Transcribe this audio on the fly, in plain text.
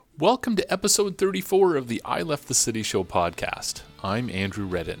Welcome to episode 34 of the I Left the City Show podcast. I'm Andrew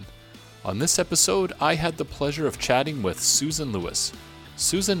Redden. On this episode, I had the pleasure of chatting with Susan Lewis.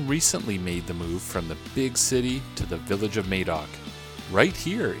 Susan recently made the move from the big city to the village of Madoc, right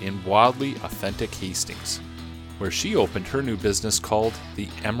here in wildly authentic Hastings, where she opened her new business called the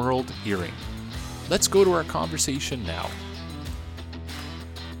Emerald Earring. Let's go to our conversation now.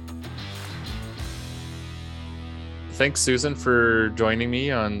 Thanks, Susan, for joining me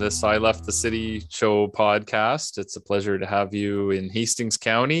on this I Left the City Show podcast. It's a pleasure to have you in Hastings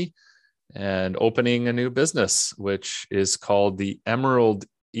County and opening a new business, which is called the Emerald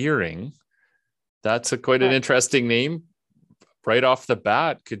Earring. That's quite an interesting name. Right off the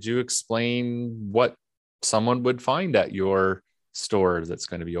bat, could you explain what someone would find at your store that's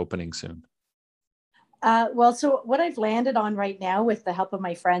going to be opening soon? So what I've landed on right now with the help of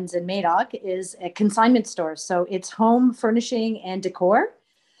my friends in Madoc is a consignment store. So it's home furnishing and decor.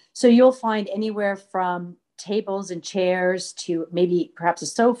 So you'll find anywhere from tables and chairs to maybe perhaps a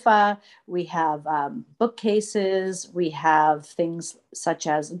sofa. We have bookcases. We have things such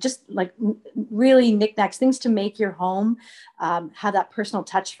as just like really knickknacks, things to make your home have that personal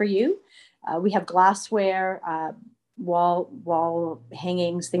touch for you. We have glassware, wall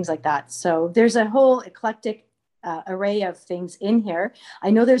hangings, things like that. So there's a whole eclectic array of things in here.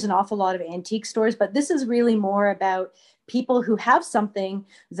 I know there's an awful lot of antique stores, but this is really more about people who have something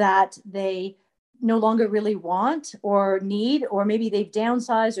that they no longer really want or need, or maybe they've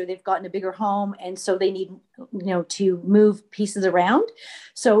downsized or they've gotten a bigger home. And so they need, to move pieces around.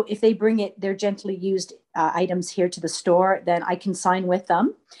 So if they bring their gently used items here to the store, then I can sign with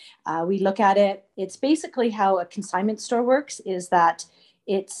them. We look at it. It's basically how a consignment store works is that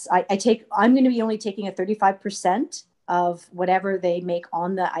I'm going to be only taking a 35% of whatever they make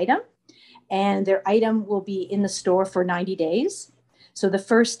on the item, and their item will be in the store for 90 days. So the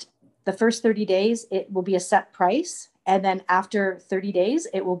first 30 days, it will be a set price. And then after 30 days,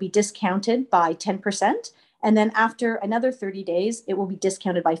 it will be discounted by 10%. And then after another 30 days, it will be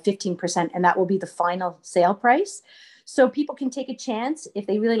discounted by 15%. And that will be the final sale price. So people can take a chance. If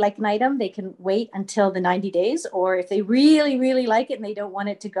they really like an item, they can wait until the 90 days. Or if they really, really like it and they don't want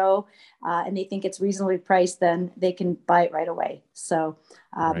it to go and they think it's reasonably priced, then they can buy it right away. So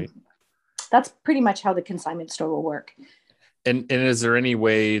Right. That's pretty much how the consignment store will work. And is there any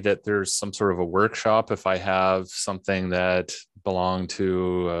way that there's some sort of a workshop if I have something that belonged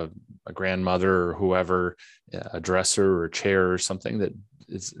to a grandmother or whoever, a dresser or a chair or something, that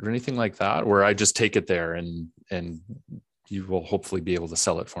is there anything like that where I just take it there and you will hopefully be able to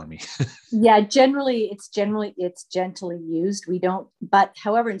sell it for me? Yeah, it's gently used. We don't, but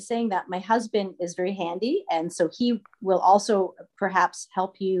however, in saying that, my husband is very handy. And so he will also perhaps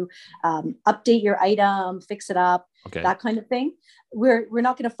help you update your item, fix it up, Okay. that kind of thing. We're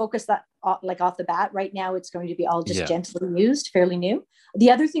not going to focus that like off the bat. Right now, it's going to be all just gently used, fairly new. The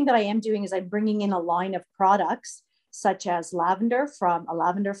other thing that I am doing is I'm bringing in a line of products such as lavender from a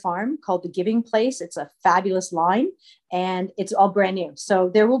lavender farm called The Giving Place. It's a fabulous line and it's all brand new. So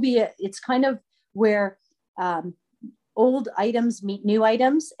there will be it's kind of where old items meet new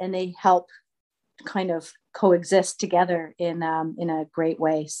items and they help kind of coexist together in a great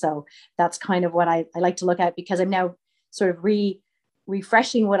way. So that's kind of what I like to look at, because I'm now sort of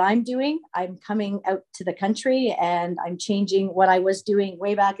refreshing what I'm doing. I'm coming out to the country and I'm changing what I was doing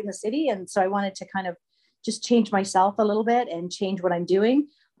way back in the city. And so I wanted to kind of just change myself a little bit and change what I'm doing.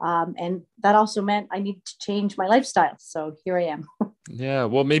 And that also meant I need to change my lifestyle. So here I am. Yeah.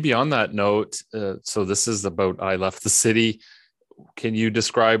 Well, maybe on that note, so this is about I Left the City. Can you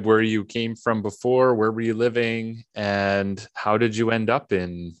describe where you came from before? Where were you living? And how did you end up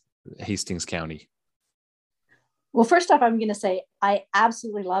in Hastings County? Well, first off, I'm going to say I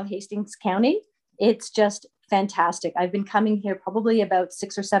absolutely love Hastings County. It's just fantastic. I've been coming here probably about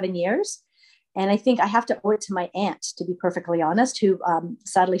 6 or 7 years. And I think I have to owe it to my aunt, to be perfectly honest, who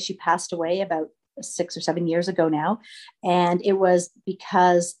sadly she passed away about 6 or 7 years ago now. And it was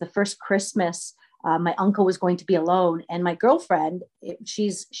because the first Christmas, my uncle was going to be alone, and my girlfriend,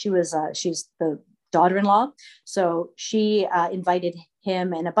 she's the daughter-in-law, so she invited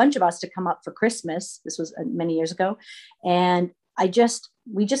him and a bunch of us to come up for Christmas. This was many years ago, and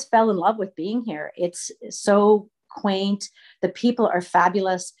we just fell in love with being here. It's so quaint. The people are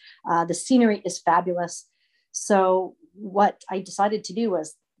fabulous. The scenery is fabulous. So what I decided to do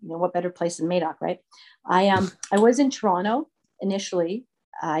was, what better place than Madoc, right? I was in Toronto initially.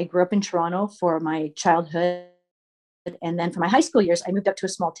 I grew up in Toronto for my childhood. And then for my high school years, I moved up to a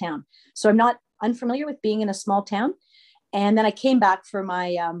small town. So I'm not unfamiliar with being in a small town. And then I came back for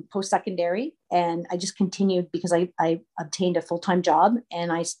my post-secondary, and I just continued because I obtained a full-time job,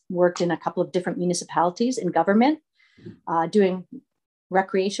 and I worked in a couple of different municipalities in government, doing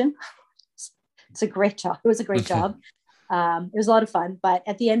recreation. It's a great job. It was a great job. It was a lot of fun, but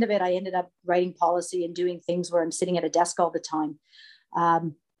at the end of it, I ended up writing policy and doing things where I'm sitting at a desk all the time.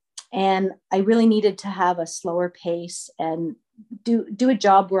 And I really needed to have a slower pace and do a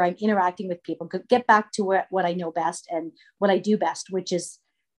job where I'm interacting with people, get back to what I know best and what I do best, which is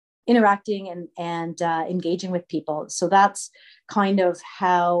interacting and engaging with people. So that's kind of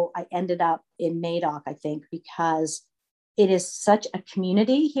how I ended up in Madoc, I think, because it is such a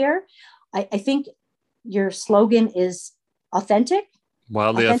community here. I think your slogan is authentic.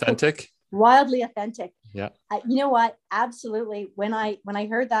 Wildly authentic. Wildly authentic. Yeah. You know what? Absolutely. When I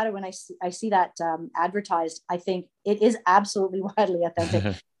heard that, or when I see that advertised, I think it is absolutely wildly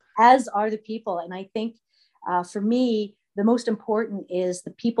authentic, as are the people. And I think for me, the most important is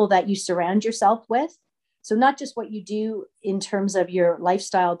the people that you surround yourself with. So not just what you do in terms of your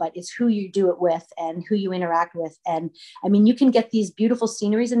lifestyle, but it's who you do it with and who you interact with. And I mean, you can get these beautiful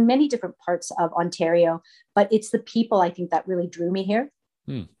sceneries in many different parts of Ontario, but it's the people, I think, that really drew me here.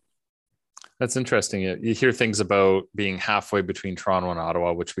 That's interesting. You hear things about being halfway between Toronto and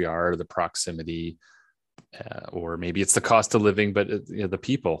Ottawa, which we are, the proximity, or maybe it's the cost of living, but the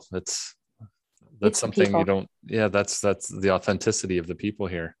people. That's something people. You don't. Yeah, that's the authenticity of the people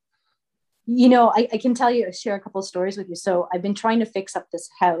here. You know, I can share a couple of stories with you. So I've been trying to fix up this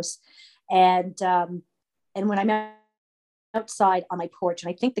house, and when I'm outside on my porch,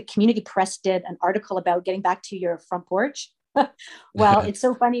 and I think the Community Press did an article about getting back to your front porch. Well, it's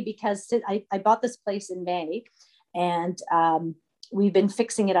so funny because I bought this place in May, and we've been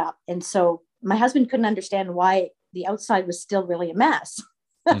fixing it up. And so my husband couldn't understand why the outside was still really a mess.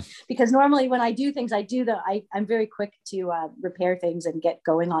 Because normally when I do things, I'm very quick to repair things and get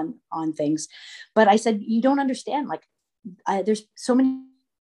going on things. But I said, you don't understand. Like, there's so many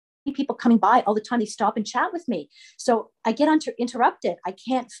people coming by all the time. They stop and chat with me. So I get interrupted. I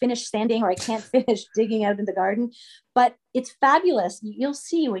can't finish standing, or I can't finish digging out in the garden, but it's fabulous. You'll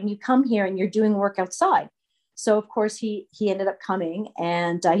see when you come here and you're doing work outside. So of course he ended up coming,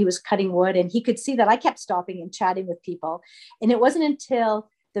 and he was cutting wood, and he could see that I kept stopping and chatting with people. And it wasn't until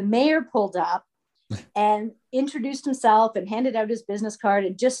the mayor pulled up and introduced himself and handed out his business card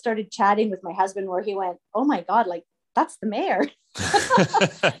and just started chatting with my husband, where he went, "Oh my God, like, that's the mayor."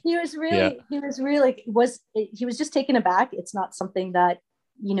 He was just taken aback. It's not something that,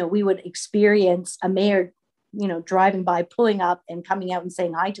 we would experience a mayor, driving by, pulling up and coming out and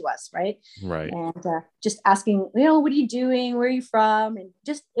saying hi to us. Right. And just asking, what are you doing? Where are you from? And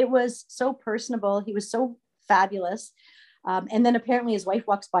just, it was so personable. He was so fabulous. And then apparently his wife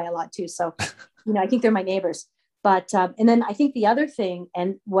walks by a lot too. So, I think they're my neighbors. But, and then I think the other thing,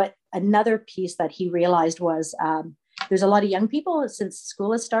 and what another piece that he realized was, there's a lot of young people since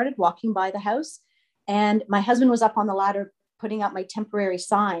school has started walking by the house. And my husband was up on the ladder putting up my temporary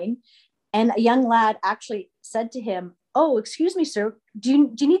sign. And a young lad actually said to him, "Oh, excuse me, sir, do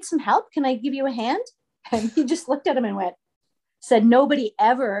you need some help? Can I give you a hand?" And he just looked at him and said, "Nobody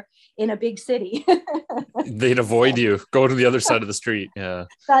ever in a big city." They'd avoid you. Go to the other side of the street. Yeah.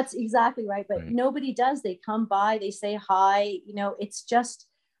 That's exactly right. But nobody does. They come by, they say hi.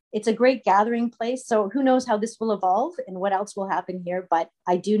 It's a great gathering place. So who knows how this will evolve and what else will happen here. But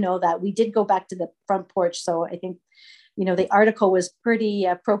I do know that we did go back to the front porch. So I think, the article was pretty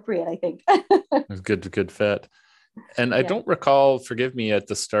appropriate, I think. Good fit. And I don't recall, forgive me, at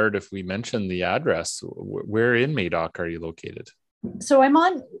the start if we mentioned the address. Where in Madoc are you located? So I'm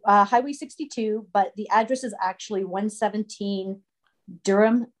on Highway 62, but the address is actually 117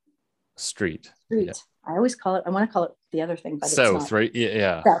 Durham Street. Yeah. I want to call it the other thing, but south, it's not. Right?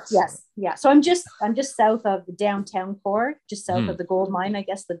 Yeah. South, yes. Yeah. So I'm just south of the downtown core, just south of the gold mine, I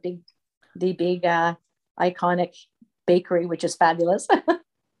guess, the big iconic bakery, which is fabulous.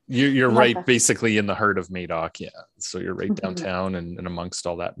 You're right, basically in the heart of Madoc. Yeah. So you're right downtown and amongst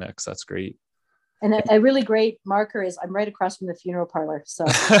all that mix. That's great. And a really great marker is I'm right across from the funeral parlor. So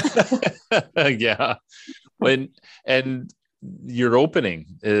yeah. And your opening,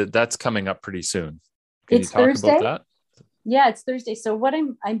 that's coming up pretty soon. Can you talk Thursday about that? Yeah, it's Thursday. So what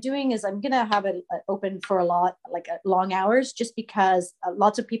I'm doing is I'm going to have it open for a lot, like long hours, just because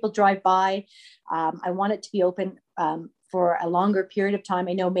lots of people drive by. I want it to be open for a longer period of time.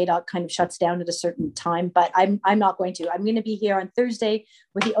 I know Madoc kind of shuts down at a certain time, but I'm not going to. I'm going to be here on Thursday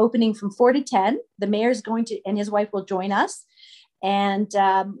with the opening from 4 to 10. The mayor's going to, and his wife will join us. And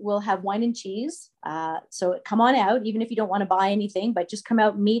we'll have wine and cheese. So come on out, even if you don't want to buy anything, but just come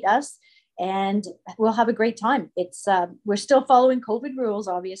out and meet us. and we'll have a great time. It's we're still following COVID rules,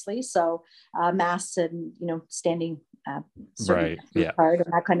 obviously, so masks and standing certain Right. Yeah. part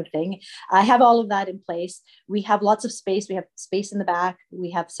and that kind of thing. I have all of that in place. We have lots of space. We have space in the back.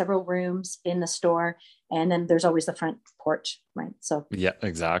 We have several rooms in the store, and then there's always the front porch, right? So Yeah,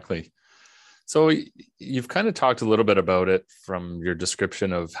 exactly. So you've kind of talked a little bit about it from your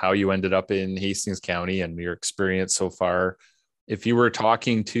description of how you ended up in Hastings County and your experience so far. If you were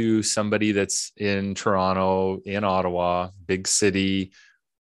talking to somebody that's in Toronto, in Ottawa, big city,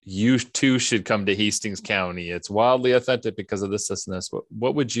 you too should come to Hastings County. It's wildly authentic because of this and this.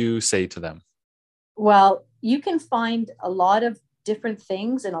 What would you say to them? well, you can find a lot of different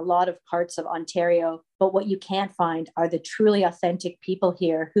things in a lot of parts of Ontario, but what you can't find are the truly authentic people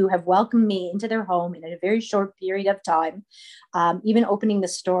here who have welcomed me into their home in a very short period of time. Even opening the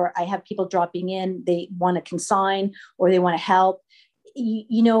store, I have people dropping in, they want to consign or they want to help.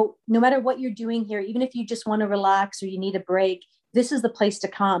 No matter what you're doing here, even if you just want to relax or you need a break, this is the place to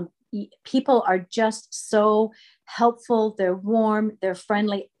come. People are just so helpful. They're warm, they're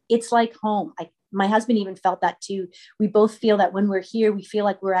friendly. It's like home. My husband even felt that too. We both feel that when we're here, we feel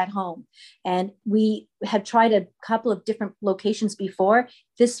like we're at home. And we have tried a couple of different locations before.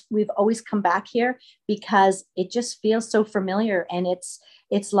 We've always come back here because it just feels so familiar and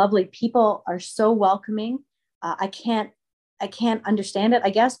it's lovely. People are so welcoming. I can't understand it, I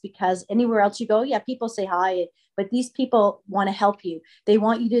guess, because anywhere else you go, yeah, people say hi, but these people want to help you. They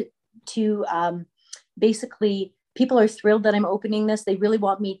want you to basically, people are thrilled that I'm opening this. They really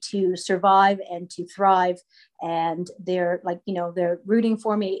want me to survive and to thrive. And they're they're rooting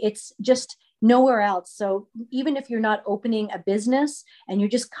for me. It's just nowhere else. So even if you're not opening a business and you're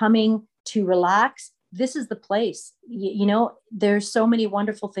just coming to relax, this is the place. There's so many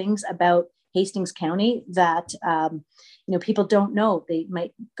wonderful things about Hastings County that people don't know. They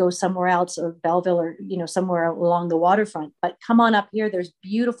might go somewhere else or Belleville or somewhere along the waterfront, but come on up here. There's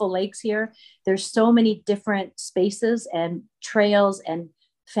beautiful lakes here. There's so many different spaces and trails and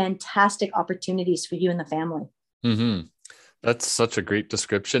fantastic opportunities for you and the family. Mm-hmm. That's such a great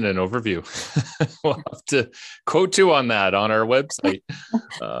description and overview. We'll have to quote you on that on our website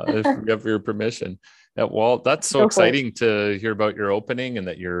if we have your permission. Yeah, well, that's so exciting to hear about your opening and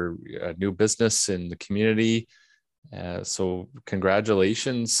that you're a new business in the community. So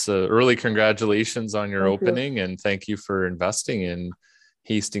congratulations, early congratulations on your opening, and thank you for investing in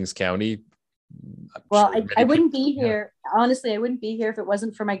Hastings County. Well, I wouldn't be here. Honestly, I wouldn't be here if it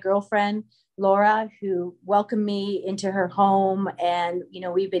wasn't for my girlfriend, Laura, who welcomed me into her home. And,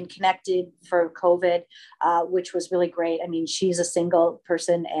 we've been connected for COVID, which was really great. I mean, she's a single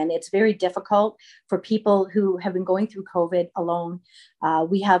person and it's very difficult for people who have been going through COVID alone.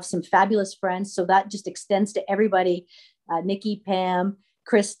 We have some fabulous friends. So that just extends to everybody, Nikki, Pam,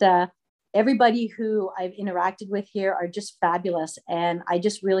 Krista, everybody who I've interacted with here are just fabulous. And I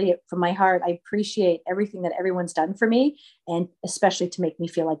just really, from my heart, I appreciate everything that everyone's done for me, and especially to make me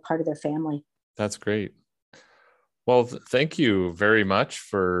feel like part of their family. That's great. Well, thank you very much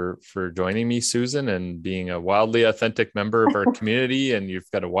for joining me, Susan, and being a wildly authentic member of our community. And you've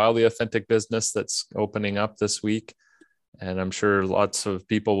got a wildly authentic business that's opening up this week. And I'm sure lots of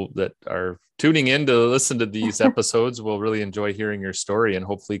people that are tuning in to listen to these episodes will really enjoy hearing your story and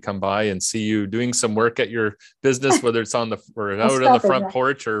hopefully come by and see you doing some work at your business, whether it's out on the front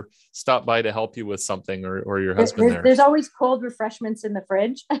porch or stop by to help you with something or your husband there. There's always cold refreshments in the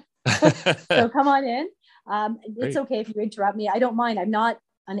fridge. So come on in. It's okay if you interrupt me. I don't mind. I'm not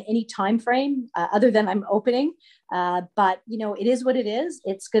on any time frame other than I'm opening. But it is what it is.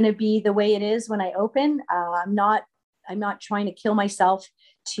 It's going to be the way it is when I open. I'm not trying to kill myself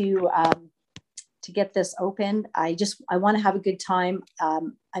to get this open. I want to have a good time.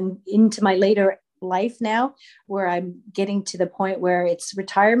 I'm into my later life now, where I'm getting to the point where it's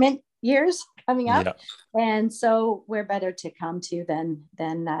retirement years coming up. Yeah. And so where better to come to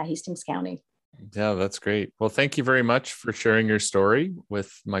than Hastings County. Yeah, that's great. Well, thank you very much for sharing your story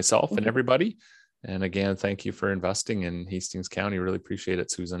with myself and everybody. And again, thank you for investing in Hastings County. Really appreciate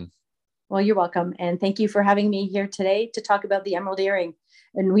it, Susan. Well, you're welcome. And thank you for having me here today to talk about the emerald earring.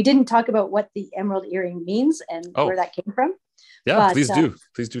 And we didn't talk about what the emerald earring means and where that came from. Yeah, but, please do.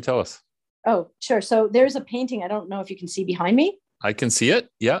 Please do tell us. Oh, sure. So there's a painting. I don't know if you can see behind me. I can see it.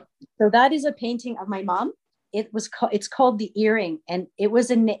 Yeah. So that is a painting of my mom. It's called The Earring. And it was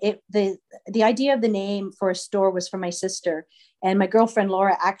the idea of the name for a store was from my sister. And my girlfriend,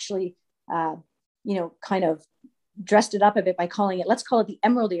 Laura, actually, kind of dressed it up a bit by let's call it the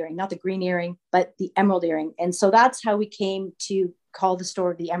emerald earring, not the green earring, but the emerald earring. And so that's how we came to call the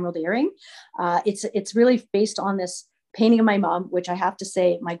store the Emerald Earring. It's really based on this painting of my mom, which I have to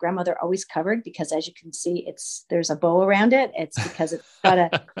say my grandmother always covered, because as you can see, there's a bow around it. It's because it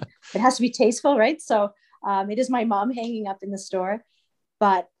has to be tasteful, right? So it is my mom hanging up in the store,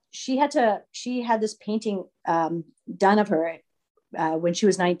 but she had this painting done of her when she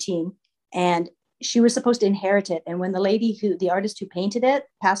was 19, and she was supposed to inherit it. And when the artist who painted it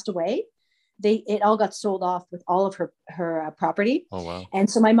passed away, it all got sold off with all of her property. Oh, wow. And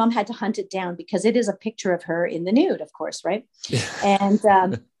so my mom had to hunt it down, because it is a picture of her in the nude, of course, right? And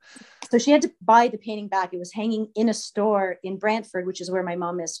so she had to buy the painting back. It was hanging in a store in Brantford, which is where my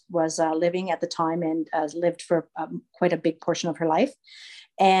mom was living at the time, and lived for quite a big portion of her life.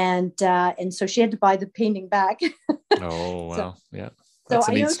 And so she had to buy the painting back. Oh, wow. So, yeah. That's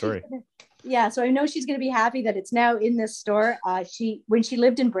a neat story. So I know she's going to be happy that it's now in this store. When she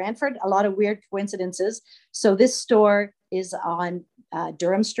lived in Brantford, a lot of weird coincidences. So this store is on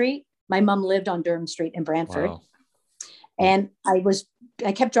Durham Street. My mom lived on Durham Street in Brantford. Wow. And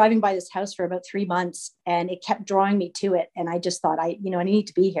I kept driving by this house for about 3 months, and it kept drawing me to it. And I just thought, I need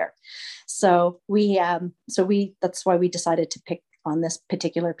to be here. So that's why we decided to pick on this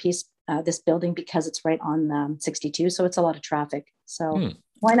particular piece, this building, because it's right on 62. So it's a lot of traffic. So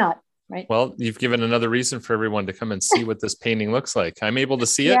why not? Right. Well, you've given another reason for everyone to come and see what this painting looks like. I'm able to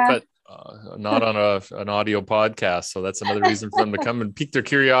see it, but not on an audio podcast. So that's another reason for them to come and pique their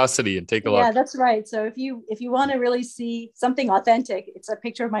curiosity and take a look. Yeah, that's right. So if you want to really see something authentic, it's a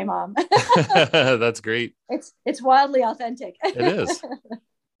picture of my mom. That's great. It's wildly authentic. It is.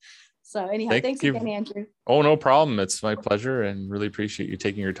 So anyhow, thanks again, Andrew. Oh, no problem. It's my pleasure, and really appreciate you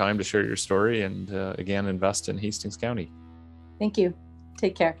taking your time to share your story and again, invest in Hastings County. Thank you.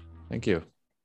 Take care. Thank you.